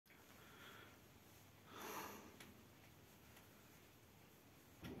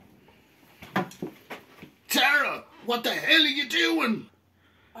What the hell are you doing?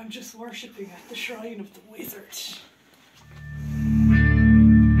 I'm just worshipping at the shrine of the wizard.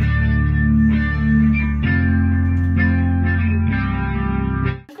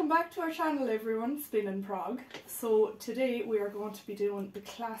 Welcome back to our channel, everyone, Spinning Prog. So today we are going to be doing the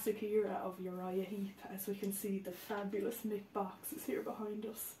classic era of Uriah Heep. As we can see, the fabulous Mick Box is here behind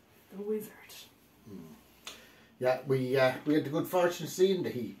us, the wizard. Yeah, we had the good fortune of seeing the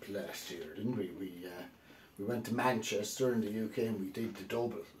Heep last year, didn't we? We went to Manchester in the UK and we did the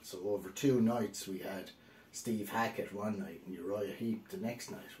double. So over 2 nights we had Steve Hackett one night and Uriah Heep the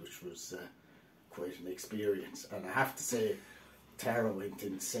next night, which was quite an experience. And I have to say, Tara went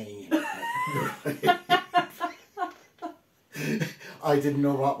insane. I didn't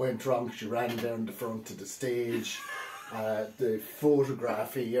know what went wrong. She ran down the front of the stage. The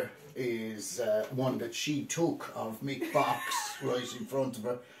photograph here is one that she took of Mick Box right in front of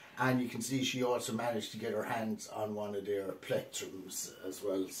her, and you can see she also managed to get her hands on one of their plectrums as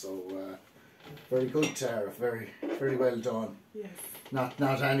well. So very good, Tara. Very well done. Yes.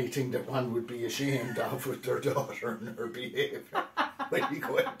 Not anything that one would be ashamed of with their daughter and her behaviour when you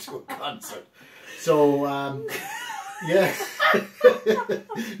go into a concert. So yeah,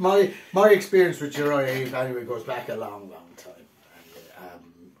 my experience with Uriah Heep anyway goes back a long time,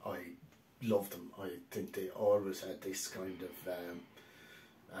 and I love them. I think they always had this kind of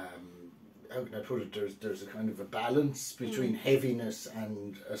how can I put it? There's a kind of a balance between heaviness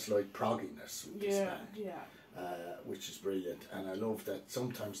and a slight progginess with this band, which is brilliant. And I love that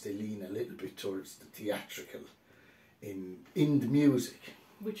sometimes they lean a little bit towards the theatrical in the music.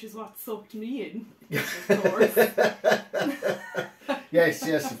 Which is what sucked me in, of course.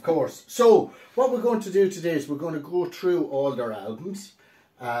 Yes, of course. So, what we're going to do today is we're going to go through all their albums.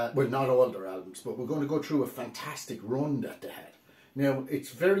 Well, not all their albums, but we're going to go through a fantastic run that they had. Now,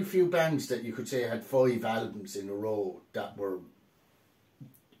 it's very few bands that you could say had 5 albums in a row that were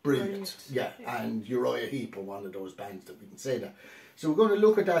brilliant. Yeah, and Uriah Heep are one of those bands that we can say that. So we're going to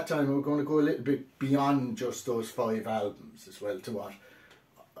look at that time and we're going to go a little bit beyond just those 5 albums as well to what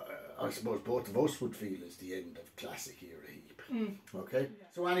I suppose both of us would feel is the end of classic era Heep. Okay? Yeah.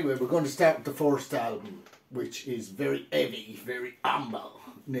 So anyway, we're going to start with the first album, which is very heavy, very humble,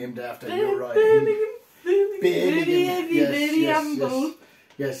 named after Uriah Heep.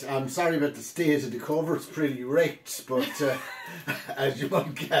 Yes, I'm sorry about the state of the cover, it's pretty wrecked, but as you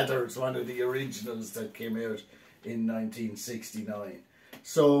might gather, it's one of the originals that came out in 1969.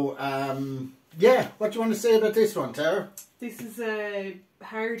 So, yeah, what do you want to say about this one, Tara? This is a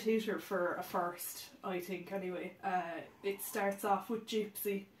hard hitter for a first, I think, anyway. It starts off with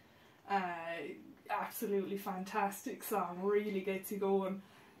Gypsy. Absolutely fantastic song, really gets you going.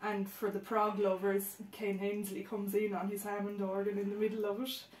 And for the prog lovers, Ken Hensley comes in on his Hammond organ in the middle of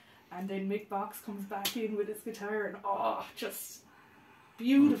it. And then Mick Box comes back in with his guitar and just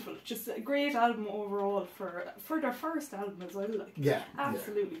beautiful. Just a great album overall for their first album as well. Like, yeah.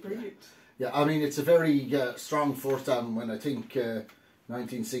 Absolutely brilliant. Yeah, I mean, it's a very strong first album when I think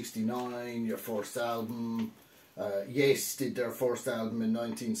 1969, your first album. Yes did their first album in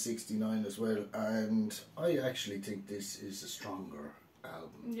 1969 as well. And I actually think this is a stronger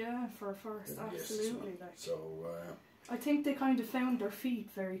album. Yeah, for a first, absolutely. Yes, so I think they kind of found their feet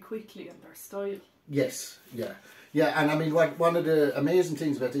very quickly in their style. Yes, yeah, and I mean, one of the amazing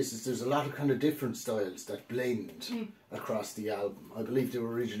things about this is there's a lot of kind of different styles that blend across the album. I believe they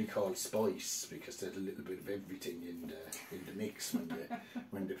were originally called Spice because they had a little bit of everything in the mix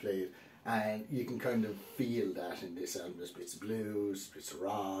when they played. And you can kind of feel that in this album. There's bits of blues, bits of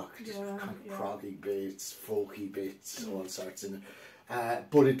rock, kind of proggy bits, folky bits, all sorts in it.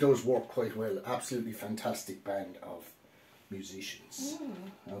 But it does work quite well. Absolutely fantastic band of musicians.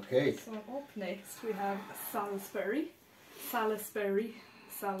 Okay. So up next we have Salisbury.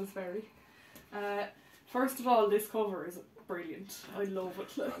 First of all, this cover is brilliant. I love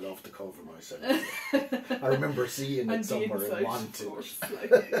it. Like. I love the cover myself. I remember seeing it somewhere and wanting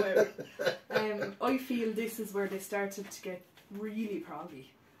it. I feel this is where they started to get really proggy.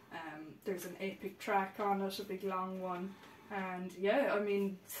 There's an epic track on it, a big long one. And yeah, I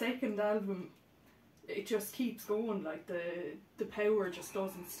mean, second album, it just keeps going, like the power just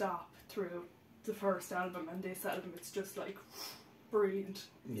doesn't stop through the first album, and this album it's just like brilliant.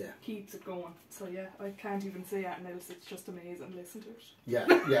 Yeah. Keeps it going. So yeah, I can't even say anything else, it's just amazing, listen to it. Yeah.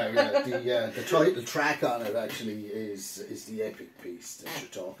 The title track on it actually is the epic piece that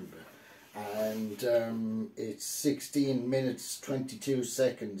you're talking about. And it's 16 minutes 22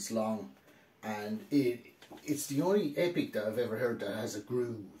 seconds long, and it's the only epic that I've ever heard that has a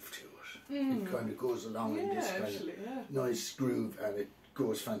groove to it. It kind of goes along in this kind of nice groove, and it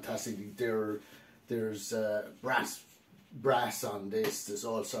goes fantastically. There's brass on this. There's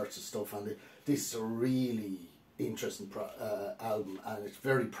all sorts of stuff on it. This is a really interesting album, and it's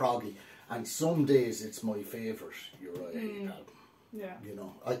very proggy. And some days it's my favourite Uriah Heep album. Yeah. You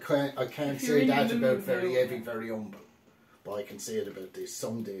know, I can't say that about Very Heavy, Very Humble, but I can say it about this.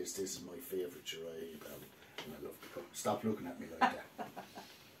 Some days this is my favourite Uriah Heep album, and I love the cover. Stop looking at me like that.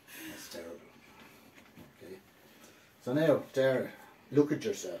 That's terrible. Okay. So now, Dara, look at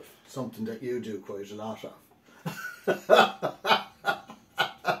yourself. Something that you do quite a lot of.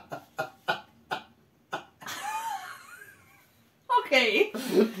 Okay.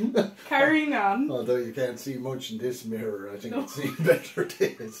 Carrying on. Although you can't see much in this mirror, I think it's seen better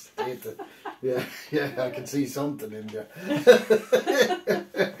days. Yeah, I can see something in you.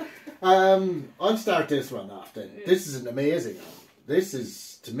 I'll start this one off then. Yeah. This is an amazing album. This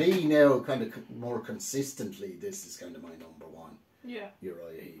is, to me now, kind of more consistently, this is kind of my number one. Yeah.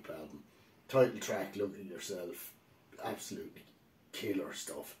 Uriah Heep album. Title track, Look at Yourself. Absolutely killer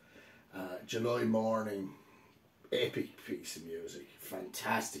stuff. July Morning. Epic piece of music,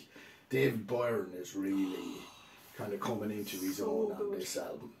 fantastic. David Byron is really kind of coming into his own on this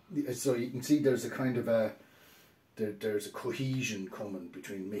album. So you can see there's a kind of there's a cohesion coming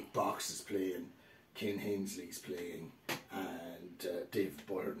between Mick Box's playing, Ken Hensley's playing, and David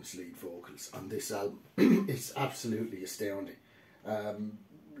Byron's lead vocals on this album. It's absolutely astounding.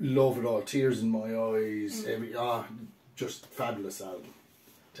 Love it all, tears in my eyes. Just fabulous album.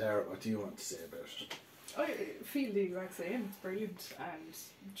 Tara, what do you want to say about it? I feel the exact same. It's brilliant, and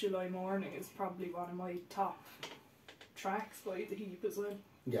July Morning is probably one of my top tracks by The Heap as well.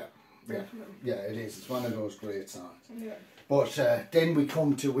 Yeah, it is. It's one of those great songs. Yeah. But then we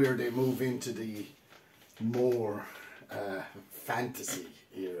come to where they move into the more fantasy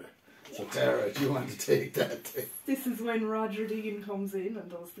era. So Tara, do you want to take that? This is when Roger Dean comes in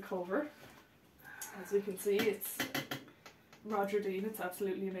and does the cover. As we can see, it's Roger Dean. It's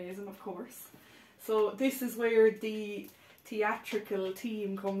absolutely amazing, of course. So this is where the theatrical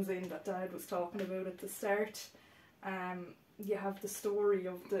team comes in that Dad was talking about at the start. You have the story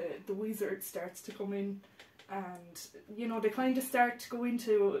of the wizard starts to come in, and you know they kind of start to go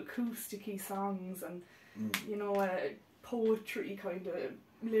into acoustic-y songs and you know poetry kind of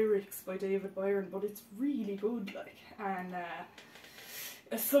lyrics by David Byron, but it's really good, like. And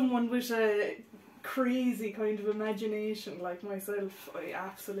as someone with a crazy kind of imagination like myself, I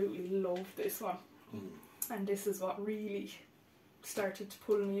absolutely love this one. And this is what really started to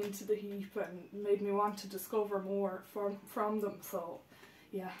pull me into the Heap and made me want to discover more from them. So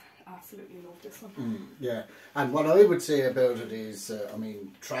yeah, absolutely love this one. Yeah, and what I would say about it is, I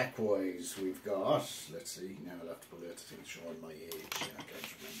mean, track wise we've got, let's see, now I'll have to put out the thing showing my age, I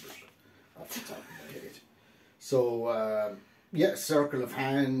can't remember it off the top of my head. So yeah, Circle of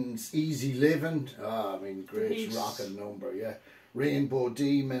Hands, Easy Living, I mean, great rocking number, yeah. Rainbow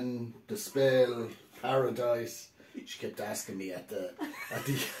Demon, The Spell, Paradise. She kept asking me at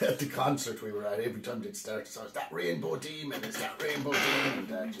the concert we were at every time they'd start. So is that Rainbow Demon? Is that Rainbow Demon?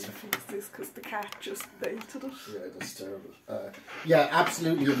 That, you know? Is this because the cat just belted it? Yeah, that's terrible. Yeah,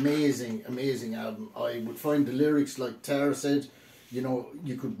 absolutely amazing album. I would find the lyrics, like Tara said, you know,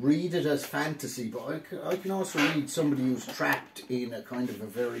 you could read it as fantasy, but I can also read somebody who's trapped in a kind of a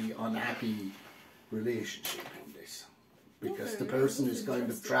very unhappy relationship in this. Because the person is kind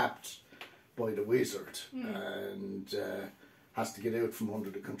of trapped by the wizard and has to get out from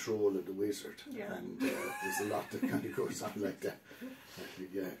under the control of the wizard. Yeah. And there's a lot that kind of goes on like that.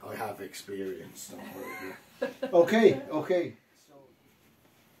 Yeah, I have experience. Okay.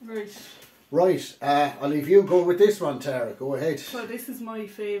 Right, I'll leave you go with this one, Tara. Go ahead. So this is my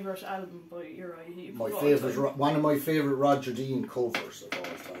favourite album by Uriah Heep. One of my favourite Roger Dean covers of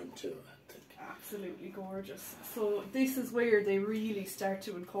all time too. Absolutely gorgeous. So this is where they really start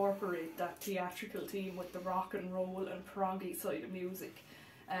to incorporate that theatrical theme with the rock and roll and proggy side of music.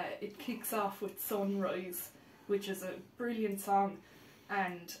 It kicks off with Sunrise, which is a brilliant song,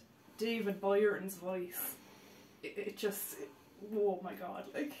 and David Byron's voice, it just, oh my god,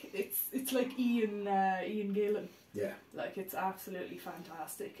 like it's like Ian Gillan. Yeah. Like it's absolutely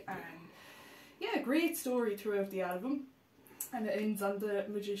fantastic, and yeah, great story throughout the album. And it ends on the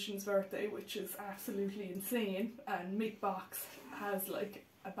magician's birthday, which is absolutely insane. And Mick Box has like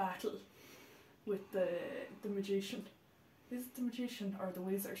a battle with the magician. Is it the magician or the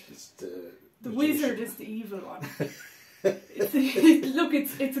wizard? It's the wizard is the evil one. Look,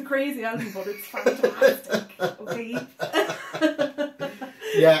 it's a crazy album, but it's fantastic. Okay.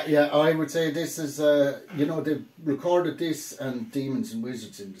 Yeah. I would say this is you know, they recorded this and Demons and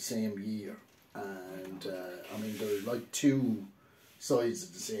Wizards in the same year, and I mean they're like two sides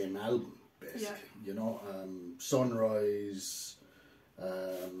of the same album, basically. You know, Sunrise.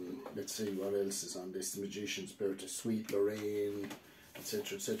 Let's see what else is on this. The Magician's Birthday, Sweet Lorraine,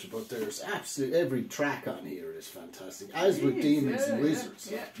 etc., etc. But there's absolutely every track on here is fantastic, as with Demons and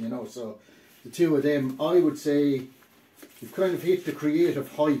Wizards. You know, so the two of them, I would say, you've kind of hit the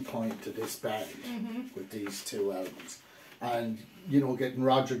creative high point of this band with these two albums. And, you know, getting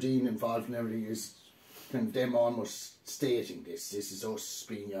Roger Dean involved and everything is kind of them almost stating this. This is us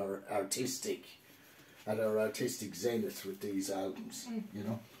being at our artistic zenith with these albums, you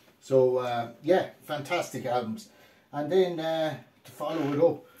know. So, yeah, fantastic albums. And then, to follow it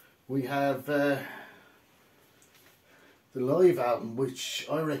up, we have the live album, which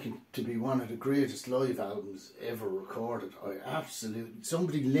I reckon to be one of the greatest live albums ever recorded.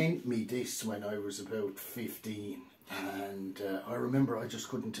 Somebody lent me this when I was about 15, and I remember I just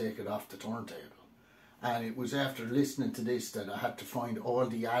couldn't take it off the turntable. And it was after listening to this that I had to find all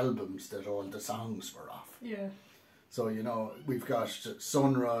the albums that all the songs were off. Yeah. So, you know, we've got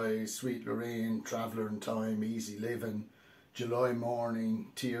Sunrise, Sweet Lorraine, Traveller in Time, Easy Living, July Morning,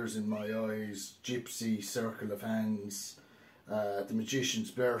 Tears in My Eyes, Gypsy, Circle of Hands, The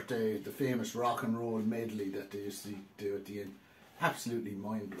Magician's Birthday, the famous rock and roll medley that they used to do at the end. Absolutely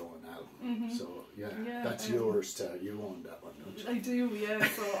mind-blowing album. So, yeah, that's yours, Tara. You own that one, don't you? I do, yeah.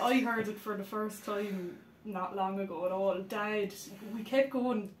 So I heard it for the first time not long ago at all. Dad, we kept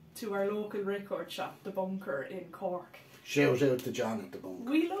going to our local record shop, The Bunker in Cork. Shout out to John at The Bunker.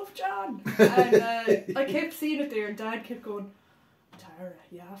 We love John. And I kept seeing it there, and Dad kept going, Tara,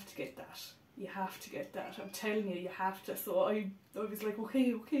 you have to get that. You have to get that. I'm telling you, you have to. So I was like,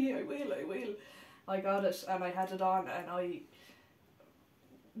 okay, I will. I got it, and I had it on, and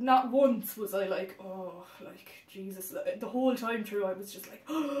not once was I like, oh, like, Jesus. The whole time through I was just like,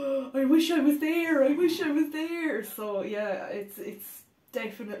 oh, I wish I was there. So yeah, it's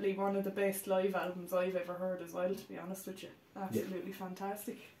definitely one of the best live albums I've ever heard as well, to be honest with you. Absolutely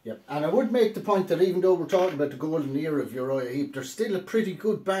fantastic. Yep. And I would make the point that even though we're talking about the golden era of Uriah Heep, they're still a pretty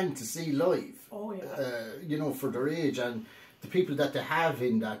good band to see live. Oh yeah. You know, for their age, and the people that they have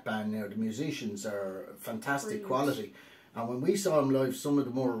in that band now, the musicians, are fantastic quality. And when we saw them live, some of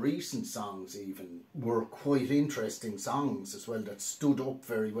the more recent songs even were quite interesting songs as well, that stood up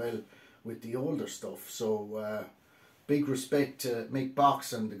very well with the older stuff. So big respect to Mick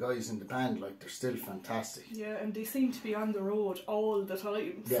Box and the guys in the band, like, they're still fantastic. Yeah, and they seem to be on the road all the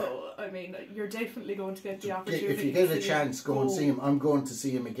time. Yeah. So, I mean, you're definitely going to get the opportunity. If you get a chance, go and see him. I'm going to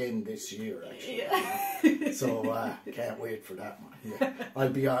see him again this year, actually. Yeah. So, can't wait for that one. Yeah.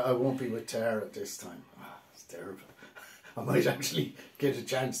 I won't be with Tara at this time. Oh, it's terrible. I might actually get a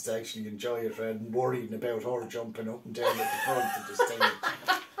chance to actually enjoy it rather than worrying about her jumping up and down at the front of the stage.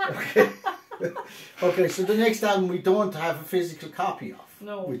 Okay. Okay, so the next album we don't have a physical copy of.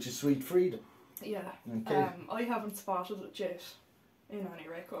 No. Which is Sweet Freedom. Yeah. Okay. I haven't spotted it yet in any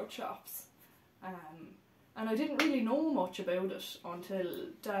record shops. And I didn't really know much about it until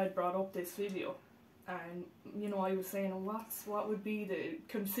Dad brought up this video. And, you know, I was saying, what would be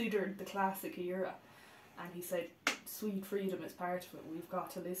considered the classic era? And he said, Sweet Freedom is part of it, we've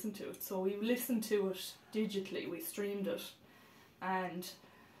got to listen to it. So we listened to it digitally, we streamed it, and...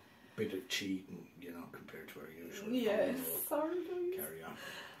 Bit of cheating, you know, compared to our usual. Yes, sorry guys. Carry on.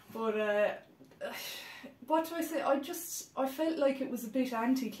 But, what do I say, I felt like it was a bit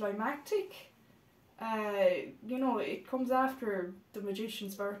anticlimactic. You know, it comes after The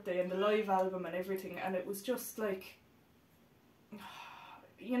Magician's Birthday and the live album and everything, and it was just like...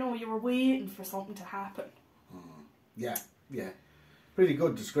 You know, you were waiting for something to happen. Yeah. Pretty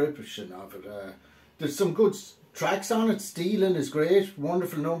good description of it. There's some good tracks on it. Stealing is great.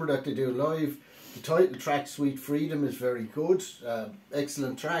 Wonderful number that they do live. The title track, Sweet Freedom, is very good.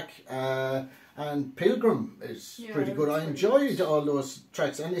 Excellent track. And Pilgrim is pretty good. I enjoyed all those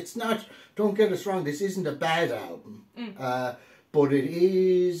tracks. And it's not, don't get us wrong, this isn't a bad album. But it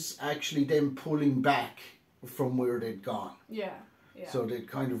is actually them pulling back from where they'd gone. Yeah. So they'd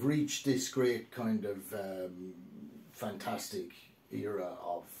kind of reached this great kind of fantastic era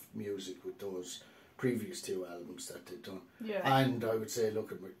of music with those previous two albums that they'd done. Yeah. And I would say,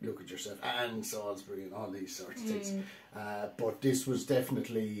 look at yourself and Salisbury and all these sorts of things. But this was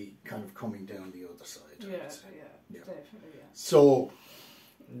definitely kind of coming down the other side. Yeah, definitely. Yeah. So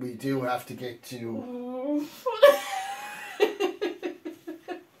we do have to get to.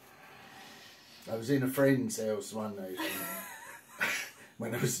 I was in a friend's house one night.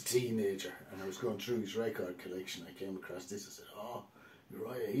 When I was a teenager and I was going through his record collection, I came across this. I said, oh,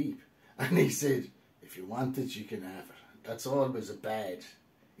 Uriah Heep. And he said, if you want it, you can have it. That's always a bad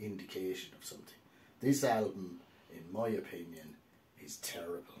indication of something. This album, in my opinion, is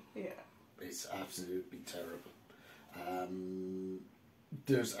terrible. Yeah. It's absolutely terrible.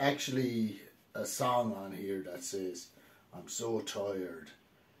 There's actually a song on here that says, "I'm so tired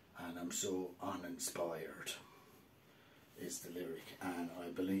and I'm so uninspired," is the lyric, and I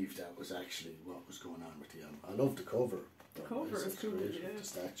believe that was actually what was going on with the album. I love the cover. The cover is cool, great, yeah. with the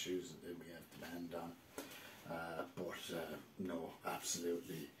statues, and then we have the band on. No,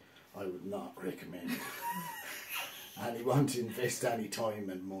 absolutely, I would not recommend anyone to invest any time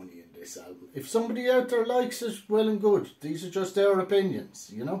and money in this album. If somebody out there likes it, well and good. These are just their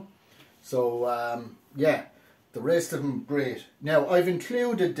opinions, you know. So yeah, the rest of them great. Now I've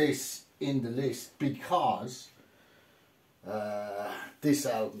included this in the list because this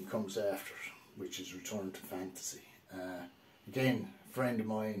album comes after it, which is Return to Fantasy. Again, a friend of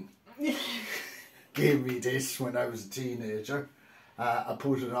mine gave me this when I was a teenager. I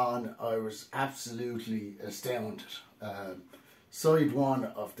put it on. I was absolutely astounded. Side one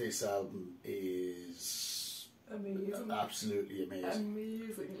of this album is amazing. Absolutely amazing.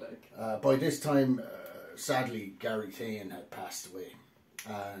 Amazing, like. By this time, sadly, Gary Thane had passed away,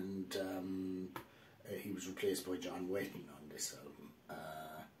 and he was replaced by John Wetton on this album.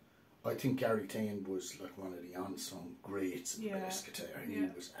 I think Gary Thane was like one of the unsung greats in bass guitar. He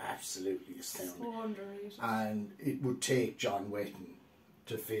was absolutely astounding. So underrated. And it would take John Wetton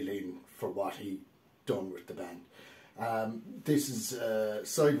to fill in for what he done with the band. This is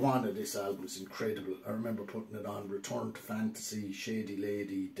side one of this album is incredible. I remember putting it on. Return to Fantasy, Shady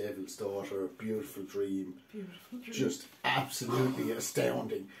Lady, Devil's Daughter, Beautiful Dream. Beautiful Dream. Just absolutely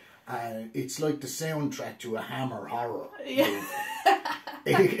astounding. And it's like the soundtrack to a Hammer horror movie.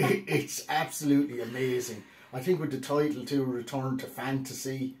 It's absolutely amazing. I think with the title too, Return to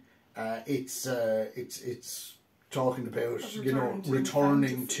Fantasy, it's talking about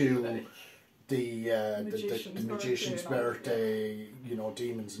returning to the magician's birthday, you know,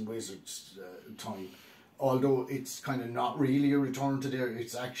 demons and wizards time. Although it's kind of not really a return to there,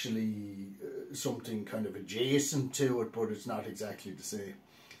 it's actually something kind of adjacent to it, but it's not exactly the same.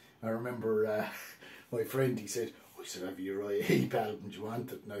 I remember my friend, he said, I said, "Have you Uriah Heep album, do you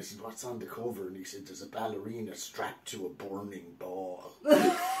want it?" And I said, "What's on the cover?" And he said, "There's a ballerina strapped to a burning ball."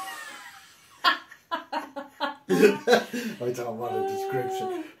 I don't want a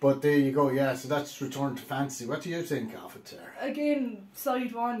description. But there you go, yeah, so that's Return to Fantasy. What do you think of it there? Again,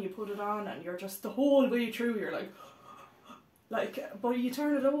 side one, you put it on and you're just the whole way through, you're like, but you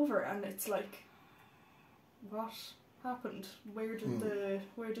turn it over and it's like, what happened? Where did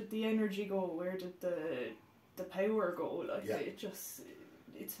the energy go? Where did the power go? Like,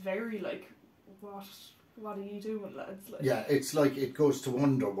 it's very like, what are you doing, lads? Like, yeah, it's like it goes to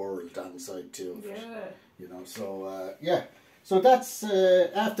Underworld on side two of it. You know, so so that's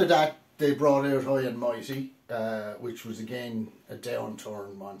after that they brought out High and Mighty, which was again a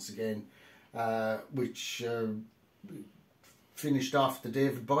downturn once again, which finished off the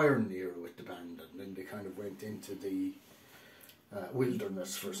David Byron era with the band, and then they kind of went into the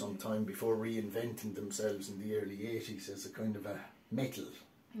wilderness for some time before reinventing themselves in the early 80s as a kind of a metal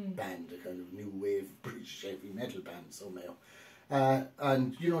band, a kind of new wave British heavy metal band somehow.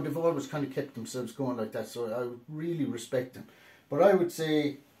 And you know, they've always kind of kept themselves going like that, so I would really respect them. But I would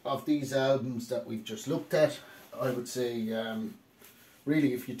say of these albums that we've just looked at, I would say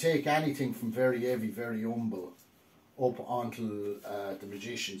really if you take anything from Very Heavy, Very Humble up until The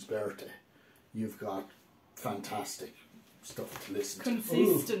Magician's Birthday, you've got fantastic stuff to listen to.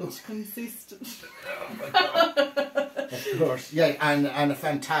 Consistent. Oh my God. Of course, yeah, and a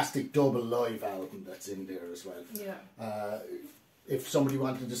fantastic double live album that's in there as well. Yeah. If somebody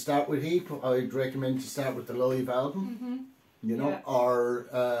wanted to start with Heap, I'd recommend to start with the live album. You know, or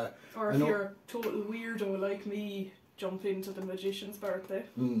if you're a total weirdo like me, jump into The Magician's Birthday.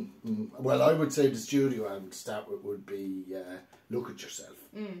 Well, I would say the studio album to start with would be Look at Yourself.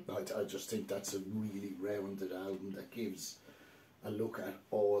 I just think that's a really rounded album that gives a look at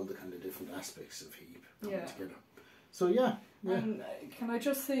all the kind of different aspects of Heap coming together. So yeah. And can I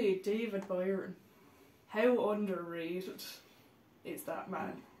just say, David Byron, how underrated is that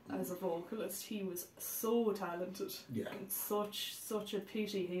man as a vocalist? He was so talented. Yeah. And such a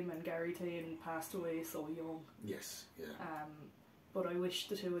pity him and Gary Thane passed away so young. Yes, yeah. But I wish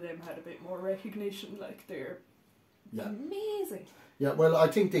the two of them had a bit more recognition. Like, they're amazing. Yeah, well, I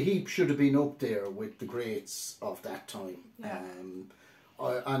think the Heap should have been up there with the greats of that time. Yeah.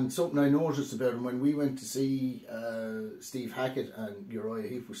 And something I noticed about him when we went to see Steve Hackett and Uriah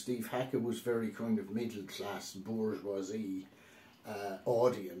Heep, Steve Hackett was very kind of middle class bourgeoisie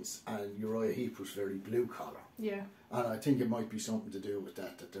audience, and Uriah Heep was very blue collar. Yeah. And I think it might be something to do with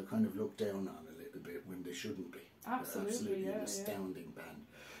that they're kind of looked down on a little bit when they shouldn't be. Absolutely, They're absolutely an astounding band.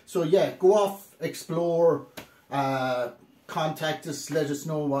 So yeah, go off, explore, contact us, let us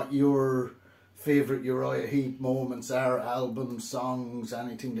know what your favourite Uriah Heep moments are, albums, songs,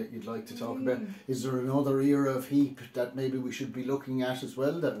 anything that you'd like to talk about. Is there another era of Heep that maybe we should be looking at as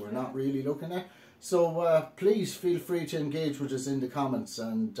well that we're not really looking at? So please feel free to engage with us in the comments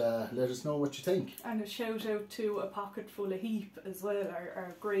and let us know what you think. And a shout out to A Pocket Full of Heep as well,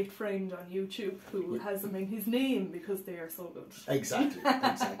 our great friend on YouTube who has them in his name because they are so good. Exactly,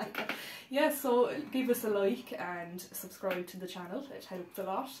 exactly. Yeah, so give us a like and subscribe to the channel, it helps a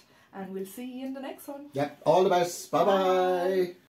lot. And we'll see you in the next one. Yep, all the best. Bye bye.